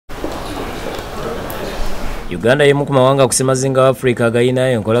Uganda yemu ku mawanga kusemazinga wa Africa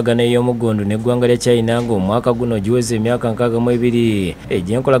agayina enkolagana ey'omuggundu n'eggwanga lya China ng'omwaka guno giweze emyaka 62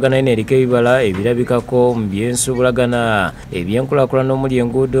 egy'enkolagana eno eriko ebibala ebirabikako mu by'ensuubulagana eby'enkulaakulana omuli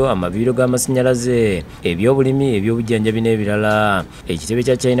enguudo amabiiro g'amasannyalaze eby'obulimi eby'obujjanjabi n'ebirala. Ekitebe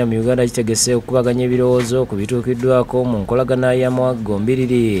kya China mu Uganda kitegese okukubaganya ebirowoozo ku bituukiddwako mu nkolagana y'amawanga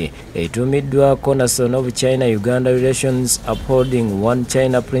gombiriri etuumiddwako National of China-Uganda Relations Upholding One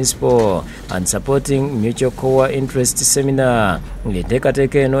China Principle and Supporting Mutual Core Interest Seminar.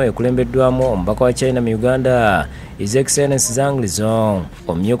 Ng'enteekateeka eno ekulembeddwamu omubaka wa China mu Uganda His Excellency Zhang Lizong.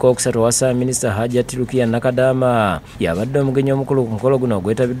 Omumyuka owokusatu wa Ssaabaminisita Hajjat Lukia Nakadama yabadde omugenyi omukulu ku mukolo guno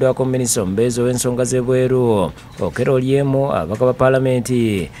ogwetabiddwako minisita omubeezi ow'ensonga z'ebweru okero lyemu ababaka ba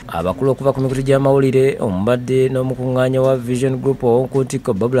paalamenti abakulu okuva ku mikutu gy'amawulire omubadde n'omukuŋŋaanya wa Vision Group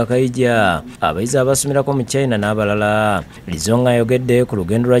ow'okuntikko Babula Kayija abayizi abasomerako mu China n'abalala. Lizong ayogedde ku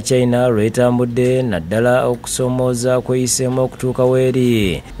lugendo lwa China lwetambudde naddala okusoomooza kweyiseemu okutuuka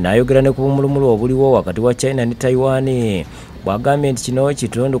weeri n'ayogera ne ku bumulumulu obuliwo wakati wa China ne Taiwan. Bw'agambye nti kino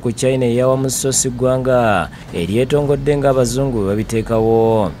kitundu ku China eyawamu so si ggwanga eryetongodde ng'abazungu bwe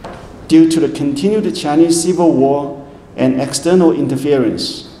babiteekawo. Due to the continued Chinese civil war and external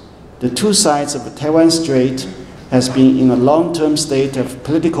interference, the two sides of the Taiwan Strait has been in a long-term state of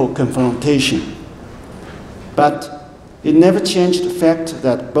political confrontation. But it never changed the fact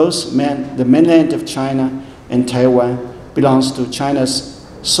that both the mainland of China and Taiwan belongs to China's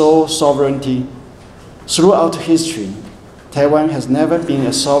sole sovereignty. Throughout history, Taiwan has never been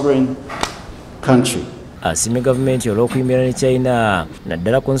a sovereign country. Asimi gavumenti olw'okuyimirira ne China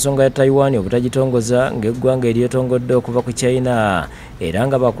naddala ku nsonga ya Taiwan obutagitongoza ng'eggwanga eryetongodde okuva ku China era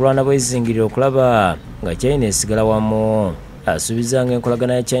nga bakulwana bwezingirira okulaba nga China esigala wamu. Asuubiza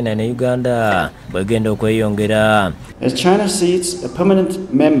ng'enkolagana ya China ne Uganda bwegenda okweyongera. As China seats a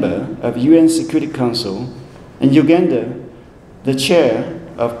permanent member of UN Security Council and Uganda the chair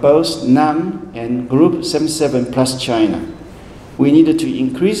of both NAM and Group 77 plus China, we needed to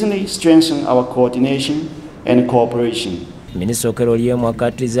increasingly strengthen our coordination and cooperation. Minisita okero lyemu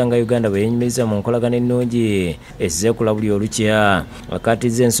akaatiriza nga Uganda bwe yenyumiriza mu nkolagana ennungi ezze kulabuli olukya.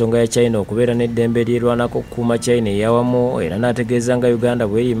 Akaatiriza ensonga ya China okubeera n'eddembe eryerwanako okukuuma China eyawamu era n'ategeeza nga Uganda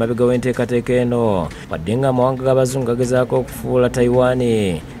bw'eri emabega w'enteekateeka eno wadde nga amawanga g'abazungu gagezaako okufuula Taiwan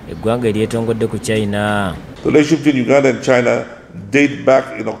eggwanga eryetongodde ku China. The relationship between Uganda and China date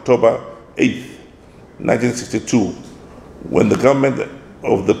back in October 8th, 1962, when the government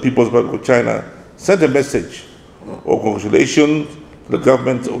of the People's Republic of China sent a message of congratulations to the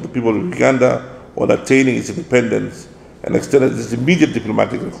government of the people of Uganda on attaining its independence and extended its immediate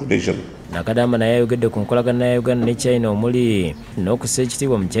diplomatic recognition. Nakadama naye ayogedde ku nkolagana ya Uganda ne China omuli n'okussa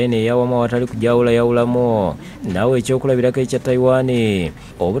ekitiibwa mu China eyawamu awatali kujawulayawulamu naawe ekyokulabirako ekya Taiwan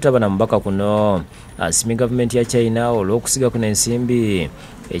obutaba na mubaka kuno. Asimi gavumenti ya China olw'okusiga kuno ensimbi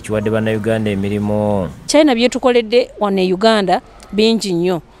ekiwadde bannayuganda emirimu. China byetukoledde wano e Uganda bingi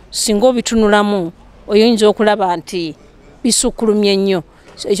nnyo singa obitunulamu oyinza okulaba nti bisukkulumye nnyo.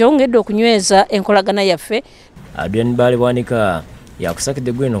 Ekyongedde okunyweza enkolagana yaffe. Adrian Bale Bwanika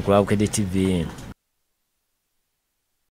yakusakidde gwino ku Bukedde TV.